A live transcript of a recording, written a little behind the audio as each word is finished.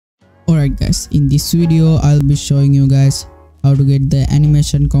Alright guys, in this video I'll be showing you guys how to get the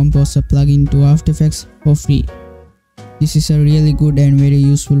animation composer plugin to After Effects for free. This is a really good and very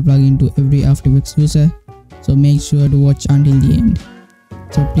useful plugin to every After Effects user, so make sure to watch until the end.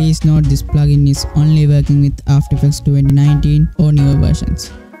 So please note, this plugin is only working with After Effects 2019 or newer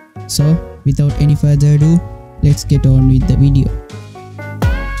versions. So without any further ado, let's get on with the video.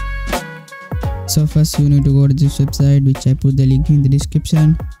 So first you need to go to this website, which I put the link in the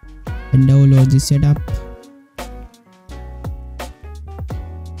description, and download this setup.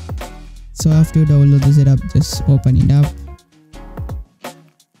 So after you download the setup, just open it up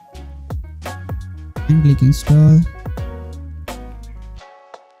and click install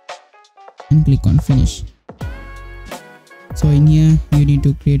and click on finish. So in here you need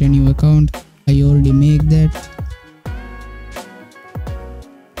to create a new account. I already make that.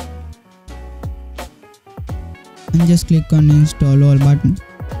 And just click on install all button.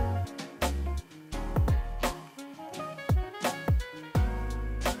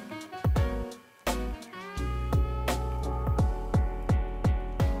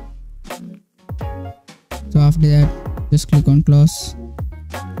 So after that, just click on close.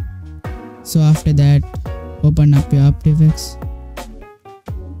 So after that, open up your After Effects.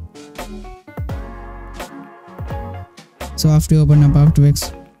 So after you open up After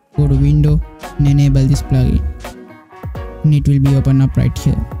Effects, go to window and enable this plugin, and it will be open up right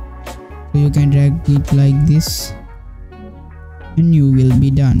here. So you can drag it like this and you will be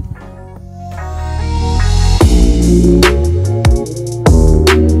done.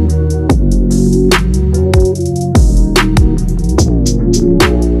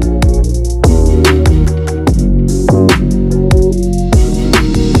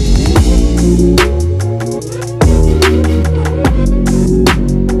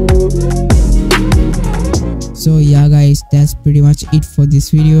 So yeah guys, that's pretty much it for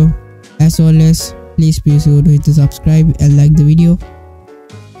this video. As always, please be sure to hit the subscribe and like the video.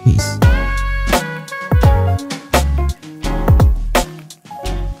 Peace.